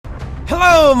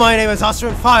Hello, my name is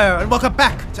Austrian Fire, and welcome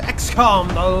back to XCOM: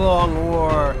 The Long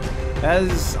War.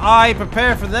 As I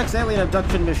prepare for the next alien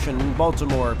abduction mission in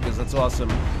Baltimore, because that's awesome.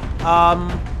 Yeah,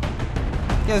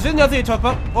 there's really nothing to talk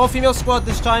about. All-female squad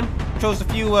this time. Chose a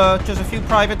few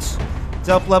privates to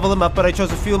help level them up, but I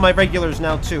chose a few of my regulars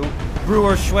now too: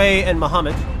 Brewer, Shui, and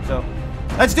Muhammad. So,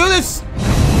 let's do this.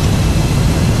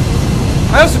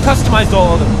 I also customized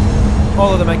all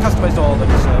of them. I customized all of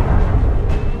them,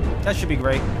 so that should be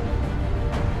great.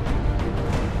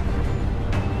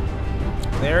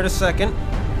 There in a second.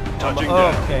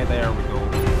 Okay, there we go.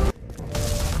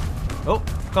 Oh,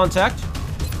 contact.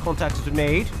 Contact has been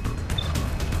made.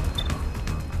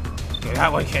 Okay,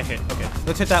 that one can't hit. Okay,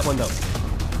 let's hit that one though.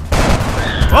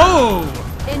 Oh!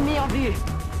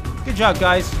 Good job,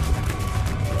 guys.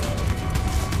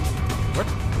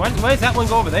 Why does that one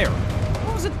go over there?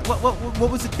 What was it?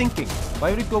 What was it thinking? Why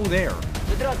would it go there?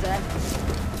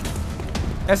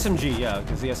 SMG, yeah,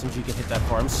 because the SMG can hit that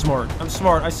far. I'm smart.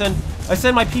 I send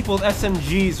my people with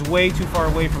SMGs way too far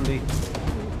away from the.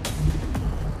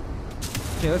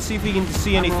 Okay, let's see if we can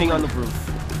see anything on the roof.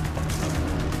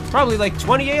 Probably like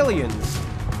 20 aliens.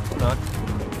 Or not.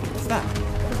 What's that?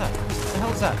 What is that? What the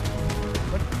hell is that?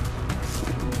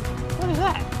 What is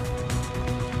that?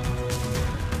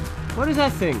 What is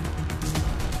that thing?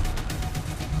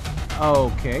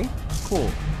 Okay, cool.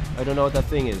 I don't know what that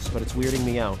thing is, but it's weirding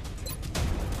me out.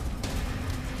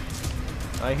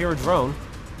 I hear a drone.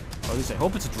 Or at least I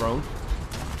hope it's a drone.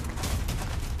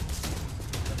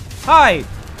 Hi!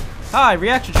 Hi,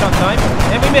 reaction shot time.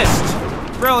 And we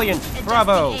missed! Brilliant!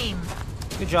 Bravo!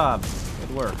 Good job.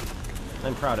 Good work.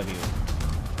 I'm proud of you.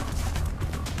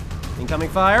 Incoming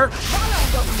fire!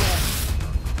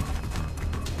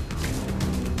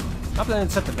 How about I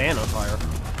set the van on fire?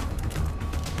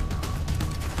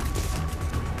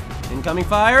 Incoming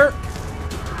fire!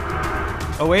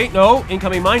 Oh wait, no!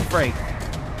 Incoming mind fray!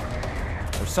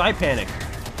 Or side panic.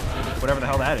 Whatever the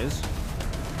hell that is.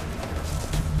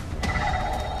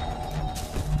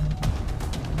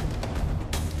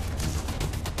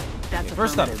 Okay,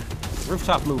 first up,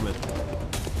 rooftop movement.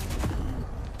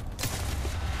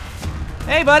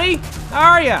 Hey buddy!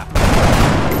 How are ya?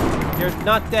 You're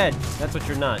not dead. That's what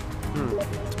you're not.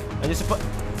 I just put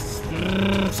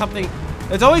something.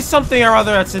 There's always something or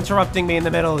other that's interrupting me in the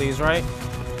middle of these, right?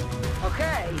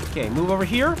 Okay, move over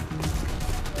here.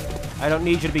 I don't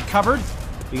need you to be covered,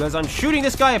 because I'm shooting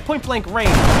this guy at point-blank range.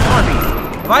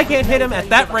 Harvey, if I can't hit him at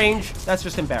that range, that's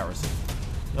just embarrassing.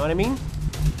 You know what I mean?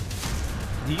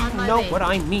 Do you know what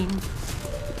I mean?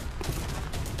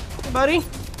 Hey, buddy.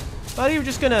 Buddy, we're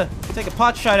just gonna take a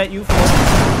pot shot at you from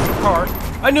the car.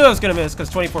 I knew I was gonna miss,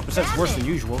 because 24% is worse than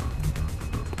usual.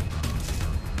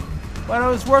 But it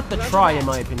was worth the try, in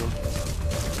my opinion.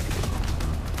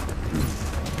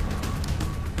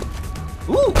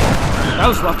 Ooh! That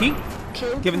was lucky.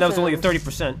 Given that was only a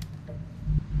 30%.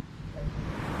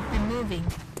 I'm moving.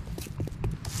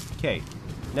 Okay.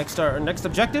 Our next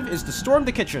objective is to storm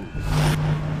the kitchen.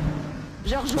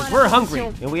 Because we're hungry,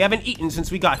 and we haven't eaten since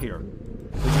we got here.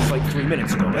 Which was like 3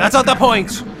 minutes ago, but that's not the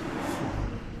point!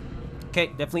 Okay,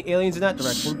 definitely aliens in that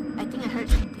direction. I think I heard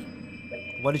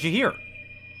something. What did you hear?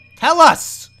 Tell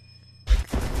us!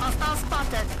 Hostile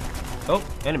spotted. Oh,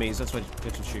 enemies, that's what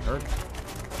she heard.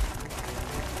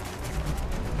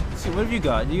 Let's see, what have you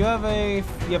got? You have a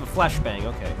flashbang,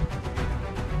 okay.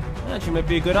 That actually might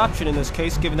be a good option in this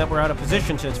case, given that we're out of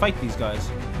position to fight these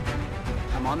guys.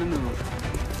 I'm on the move.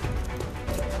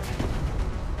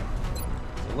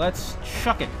 So let's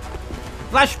chuck it.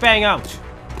 Flashbang out!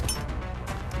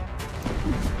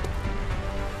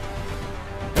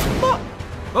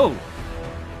 Oh!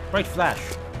 Bright flash.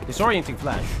 Disorienting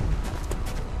flash.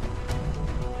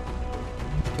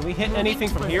 Can we hit anything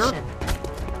from here?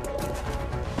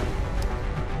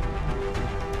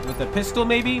 With a pistol,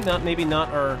 maybe? Maybe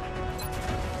not a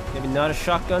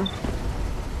shotgun.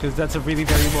 Because that's a really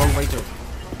very long way to.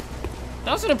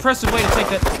 That was an impressive way to take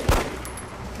that.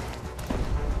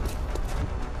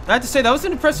 I have to say, that was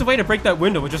an impressive way to break that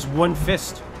window with just one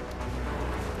fist.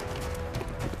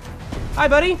 Hi,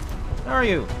 buddy. How are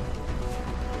you?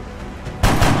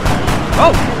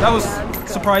 Oh, that was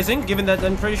surprising, given that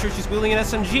I'm pretty sure she's wielding an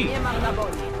SMG.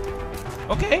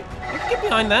 Okay, I can get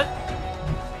behind that.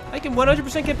 I can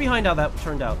 100% get behind how that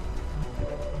turned out.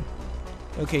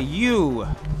 Okay, you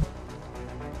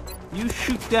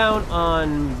shoot down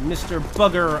on Mr.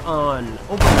 Bugger on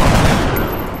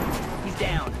Overwatch. He's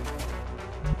down.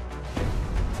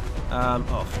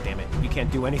 Oh, damn it. You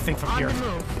can't do anything from here. On the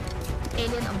move.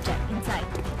 Alien object inside.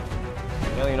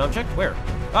 Alien object? Where?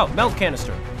 Oh, melt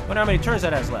canister. Wonder how many turns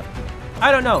that has left.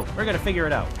 I don't know. We're gonna figure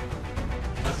it out.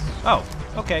 Oh,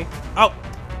 Okay. Oh!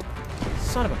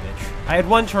 Son of a bitch. I had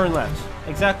 1 turn left.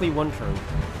 Exactly 1 turn.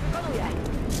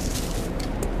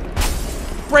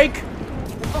 Break!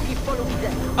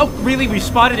 Oh, really? We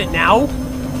spotted it now?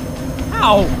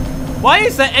 How? Why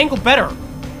is that angle better?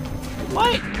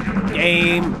 What?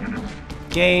 Game.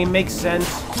 Game makes sense.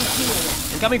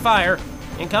 Incoming fire.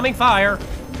 Incoming fire.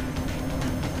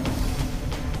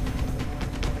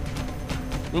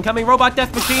 Incoming robot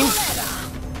death machine.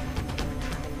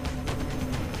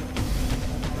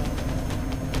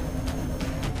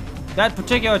 That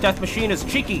particular death machine is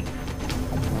cheeky.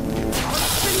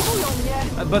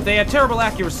 But they have terrible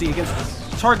accuracy against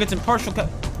targets in partial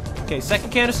okay,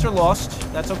 second canister lost.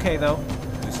 That's okay, though.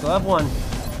 We still have 1.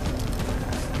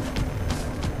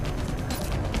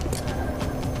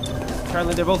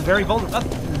 Apparently, they're both very vulnerable.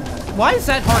 Why is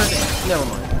that harder to... Never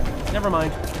mind. Never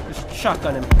mind. Just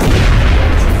shotgun him.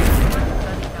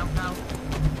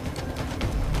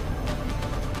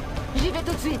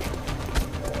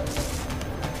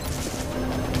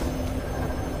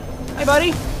 Hey,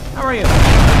 buddy. How are you?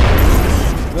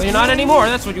 Well, you're not anymore.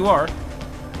 That's what you are.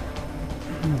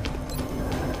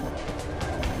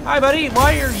 Hi, buddy.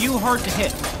 Why are you hard to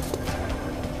hit?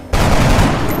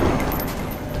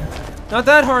 Not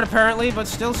that hard, apparently, but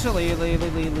still silly.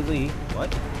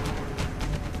 What?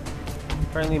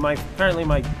 Apparently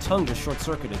my tongue just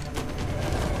short-circuited.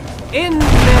 In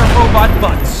their robot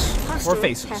butts or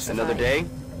faces. Another day,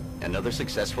 another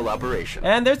successful operation.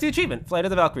 And there's the achievement, Flight of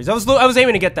the Valkyries. I was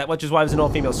aiming to get that, which is why I was an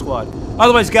all-female squad.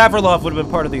 Otherwise, Gavrilov would have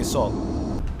been part of the assault.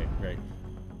 Okay,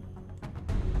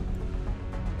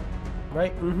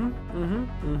 right. Right.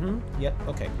 Yep.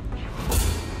 Okay.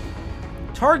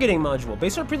 Targeting module.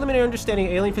 Based on preliminary understanding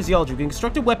of alien physiology, we can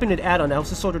construct a weapon and add-on that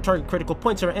helps the soldier target critical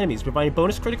points of our enemies, providing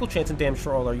bonus critical chance and damage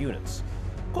for all our units.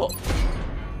 Cool.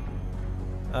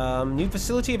 New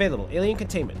facility available. Alien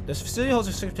containment. This facility holds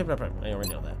a... I already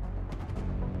know that.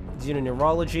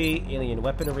 Xenoneurology, alien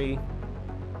weaponry,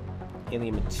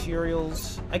 alien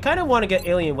materials. I kind of want to get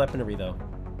alien weaponry, though.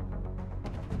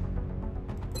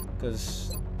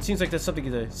 Because it seems like there's something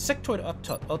in the sectoid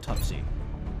autopsy.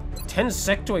 10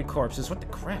 sectoid corpses? What the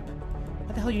crap?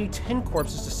 Why the hell do you need 10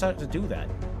 corpses to do that?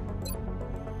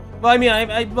 Well, I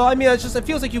mean, it's just, it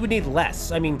feels like you would need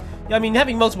less. I mean,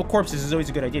 having multiple corpses is always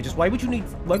a good idea. Just why would you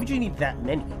need that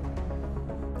many?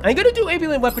 I'm gonna do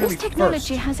alien weaponry This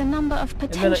technology first. has a number of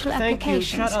potential applications.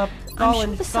 Shut up. I'm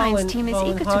sure the science team is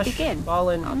eager to begin.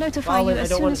 I'll notify you as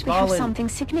soon as we have something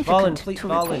significant to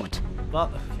report.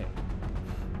 Okay.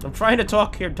 I'm trying to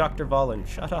talk here, Dr. Valen.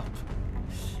 Shut up.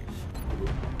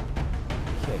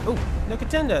 Okay. Oh, no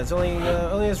contenda. It's only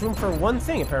has room for 1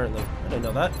 thing, apparently. I didn't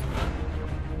know that.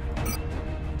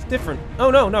 It's different. Oh,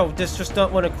 no. This just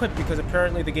don't want to equip because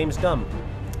apparently the game's dumb.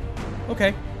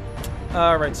 Okay.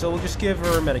 Alright, so we'll just give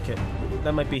her a medikit.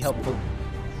 That might be helpful.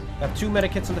 Have 2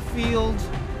 medikits in the field.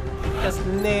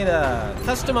 Castaneda.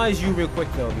 Customize you real quick,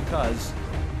 though, because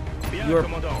you're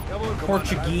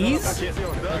Portuguese,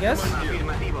 I guess?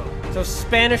 So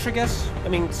Spanish, I guess? I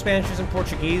mean, Spanish isn't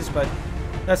Portuguese, but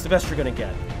that's the best you're gonna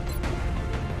get.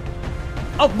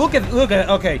 Oh, look at it.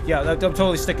 Okay, yeah, I'm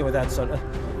totally sticking with that, son.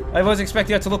 I wasn't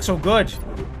expecting that to look so good.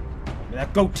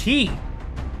 That goatee.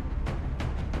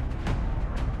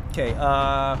 Okay,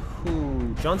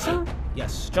 who? Johnson?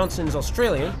 Yes, Johnson's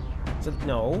Australian. So,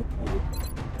 no.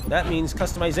 That means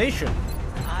customization.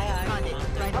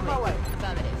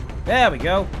 There we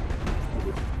go.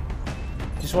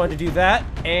 Just wanted to do that.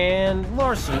 And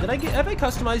Larson, have I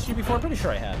customized you before? I'm pretty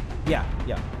sure I have. Yeah.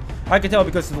 I can tell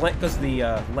because of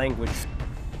the language.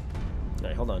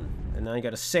 Alright, hold on. And now you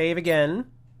gotta save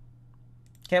again.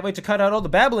 Can't wait to cut out all the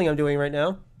babbling I'm doing right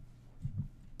now.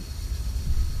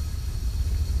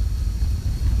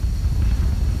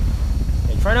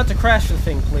 Try not to crash the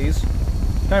thing, please.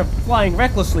 Kind of flying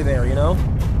recklessly there, you know?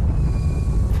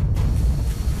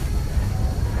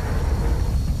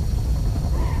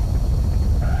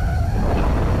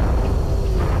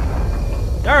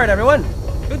 Alright, everyone.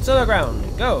 Boots on the ground.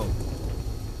 Go.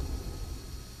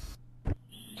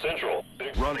 Central.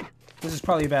 Running. This is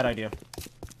probably a bad idea.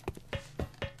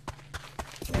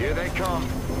 Here they come.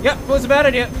 Yep, was a bad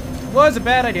idea. Was a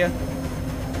bad idea.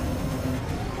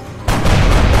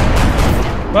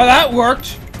 Well, that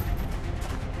worked.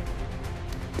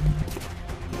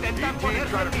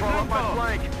 Try to crawl up my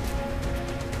flank.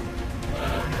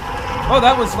 Oh,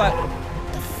 that was like...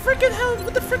 Frickin' hell,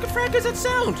 what the frickin' frack is that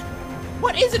sound?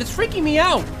 What is it? It's freaking me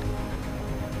out.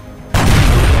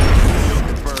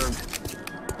 Confirmed.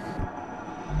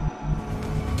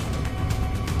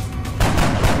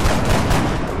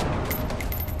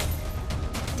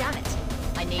 Damn it.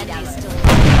 I need ammo.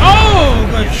 Oh,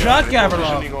 good shot,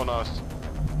 Gavrilov. Positioning on us.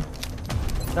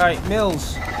 Alright,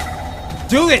 Mills.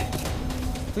 Do it!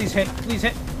 Please hit, please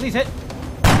hit, please hit.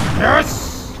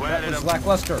 Yes! That was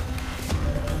lackluster.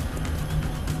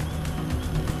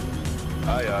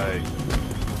 Aye, aye.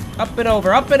 Up and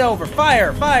over, up and over.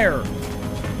 Fire, fire.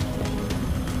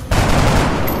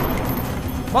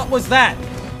 What was that?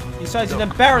 Besides an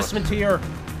embarrassment to your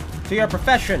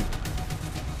profession.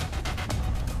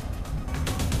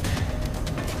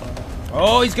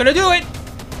 Oh, he's gonna do it!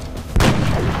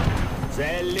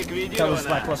 That was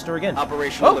lackluster again.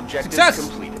 Operational objectives success!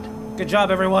 completed. Good job,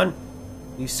 everyone.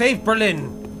 You saved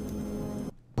Berlin.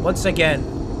 Once again.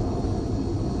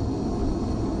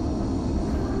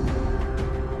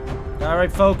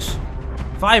 Alright, folks.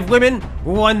 5 women,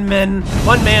 1 man,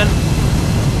 1 man.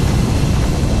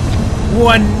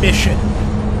 1 mission.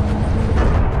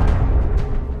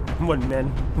 1 men.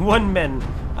 1 men.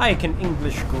 I can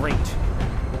English great.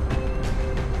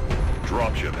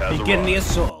 Dropship has Begin the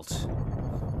assault.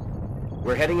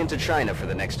 We're heading into China for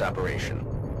the next operation.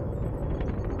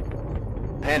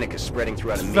 Panic is spreading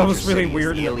throughout a major That was really city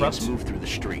weird as the and aliens abrupt. move through the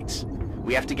streets.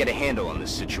 We have to get a handle on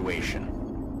this situation.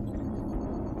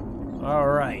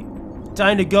 Alright.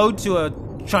 Time to go to a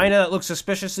China that looks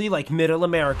suspiciously like Middle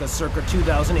America circa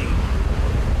 2008.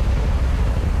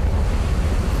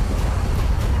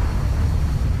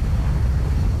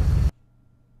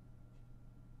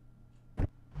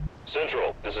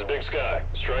 Central, this is Big Sky.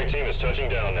 Strike team is touching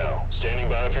down now. Standing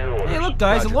by for your orders. Hey, look,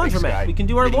 guys, Roger, a Big laundromat. Sky. We can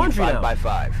do our Reading laundry now.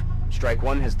 5x5. Strike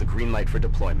 1 has the green light for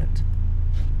deployment.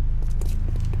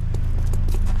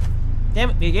 Damn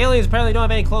it, the aliens apparently don't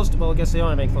have any clothes to... Well, I guess they don't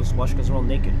have any clothes to wash because they're all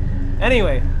naked.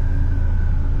 Anyway.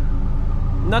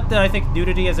 Not that I think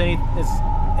nudity has any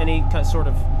sort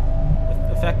of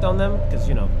effect on them, because,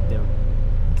 you know,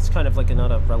 it's kind of like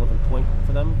not a relevant point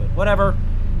for them, but whatever.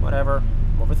 Whatever.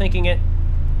 I'm overthinking it.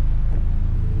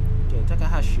 Okay,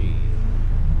 Takahashi.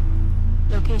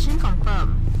 Location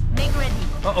confirmed. Make ready.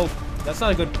 Uh-oh. That's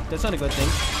not a good thing.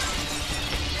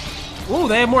 Ooh,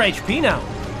 they have more HP now.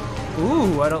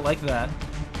 Ooh, I don't like that.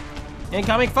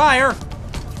 Incoming fire!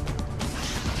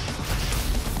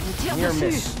 Near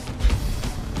miss.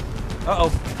 Uh-oh.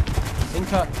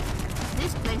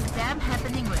 This place damn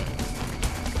happening with.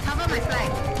 Cover my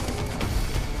flank.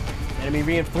 Enemy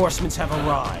reinforcements have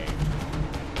arrived.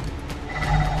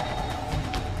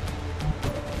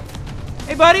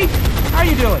 Hey, buddy! How are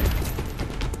you doing?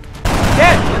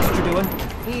 Dead! That's what you're doing.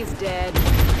 He's dead.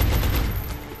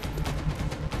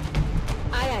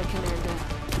 Aye, aye, Commander.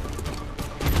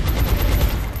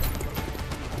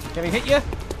 Can we hit you?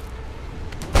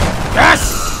 Yes!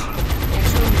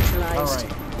 Actually neutralized.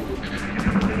 Alright.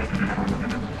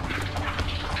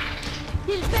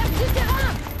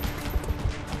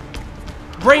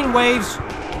 Brainwaves!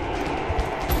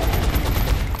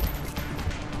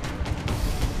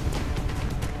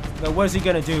 Now, what is he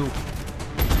gonna do?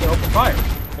 He's gonna open fire.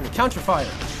 He's gonna counter fire.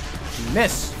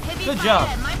 Miss. Heavy Good fire job.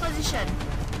 at my position.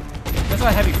 That's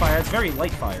not heavy fire, it's very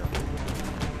light fire.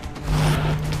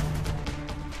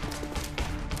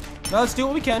 Now let's do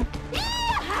what we can.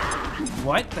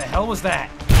 What the hell was that?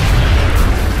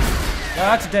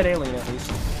 That's a dead alien at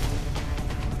least.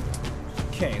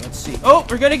 Okay, let's see. Oh,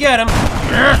 we're gonna get him!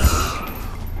 Yes!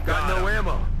 Got no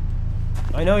ammo.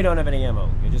 I know you don't have any ammo.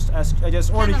 I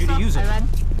just ordered you to use it. I run.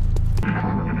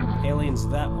 Aliens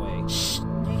that way. Shh.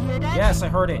 Do you hear that? Yes, I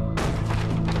heard it.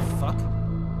 Fuck.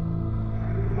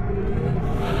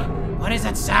 What is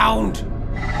that sound?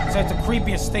 It's like the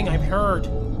creepiest thing I've heard.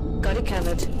 Got it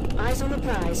covered. Eyes on the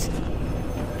prize.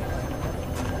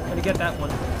 Gonna get that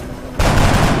one.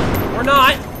 Or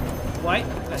not! What?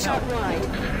 The Shot hell? wide.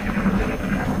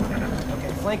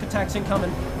 Okay, flank attacks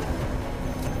incoming.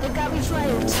 They got me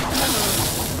flanked.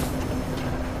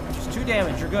 Just 2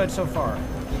 damage, you're good so far.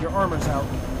 Your armor's out.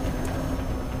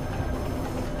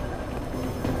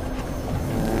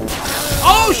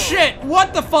 Oh shit!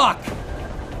 What the fuck?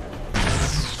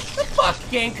 The fuck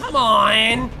game, come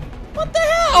on! What the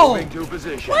hell? Moving to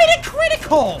position. Why the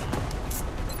critical?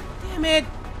 Damn it.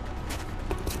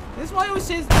 This is why I always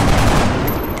say...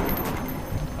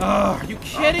 Ugh, are you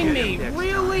kidding me?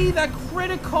 Really? That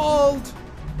critical?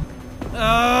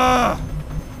 Ugh.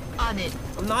 On it.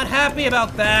 I'm not happy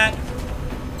about that.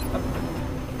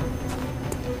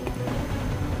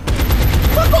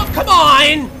 Fuck off, come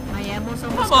on! My ammo's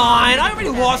almost Come on, gone. I already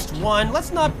lost one.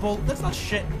 Let's not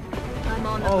shit I'm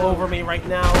on the all move. over me right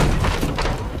now.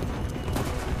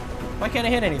 Why can't I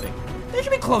hit anything? They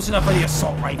should be close enough for the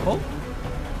assault rifle.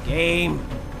 Game,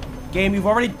 you've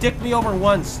already dicked me over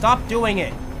once. Stop doing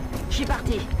it. Je suis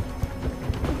parti.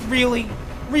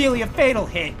 Really a fatal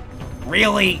hit.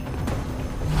 Really?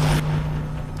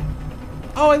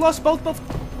 Oh, I lost both.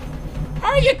 How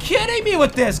Are you kidding me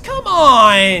with this? Come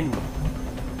on!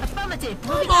 Affirmative.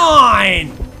 Come on!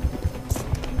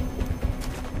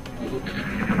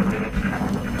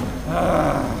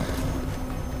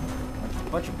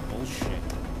 Bunch of bullshit.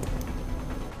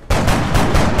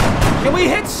 Can we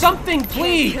hit something,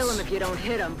 please? Kill him if you don't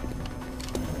hit him.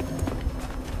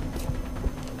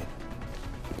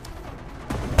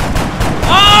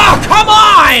 Oh, come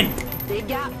on!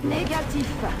 Dégâts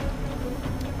négatifs.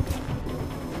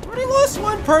 Already lost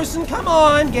one person. Come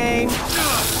on, game.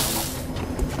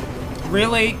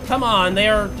 Really? Come on.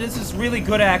 This is really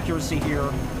good accuracy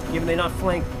here. Given they not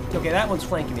flank. Okay, that one's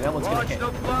flanking me. That one's gonna hit.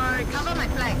 Cover my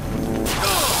flank.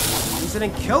 At least I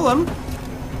didn't kill him.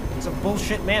 It's a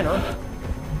bullshit manner.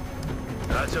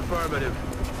 That's affirmative.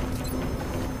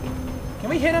 Can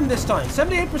we hit him this time?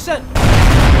 78%.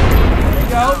 There you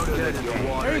go.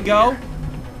 There you go.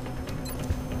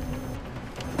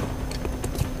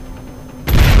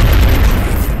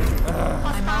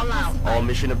 I'm all out. All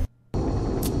mission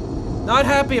Not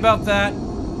happy about that.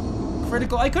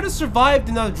 Critical. I could have survived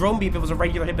another drone beam if it was a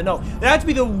regular hit, but no. That had to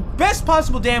be the best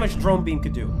possible damage a drone beam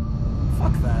could do.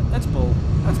 Fuck that. That's bull.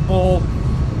 That's bull.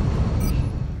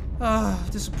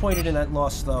 Disappointed in that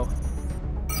loss, though.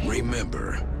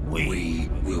 Remember, we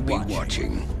will be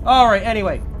watching. All right.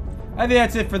 Anyway, I think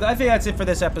that's it for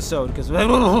this episode. Because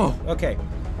okay.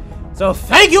 So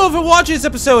thank you all for watching this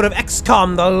episode of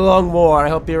XCOM: The Long War. I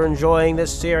hope you're enjoying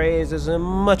this series as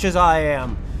much as I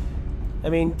am. I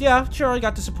mean, yeah, sure, I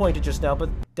got disappointed just now, but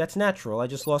that's natural. I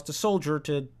just lost a soldier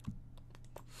to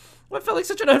what felt like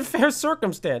such an unfair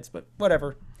circumstance, but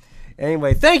whatever.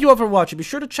 Anyway, thank you all for watching. Be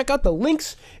sure to check out the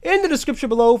links in the description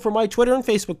below for my Twitter and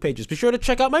Facebook pages. Be sure to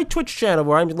check out my Twitch channel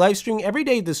where I'm live streaming every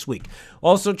day this week.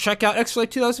 Also, check out XFlight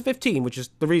 2015, which is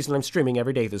the reason I'm streaming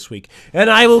every day this week.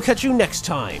 And I will catch you next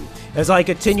time as I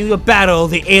continue to battle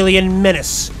the alien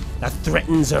menace that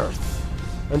threatens Earth.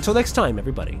 Until next time,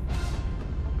 everybody.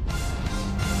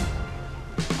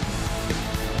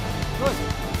 Good.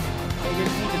 I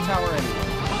didn't need the tower anyway.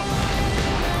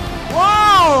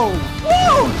 Whoa!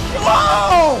 Whoa!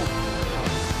 Whoa!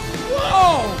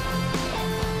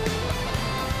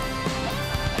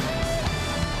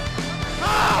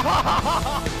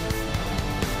 Whoa!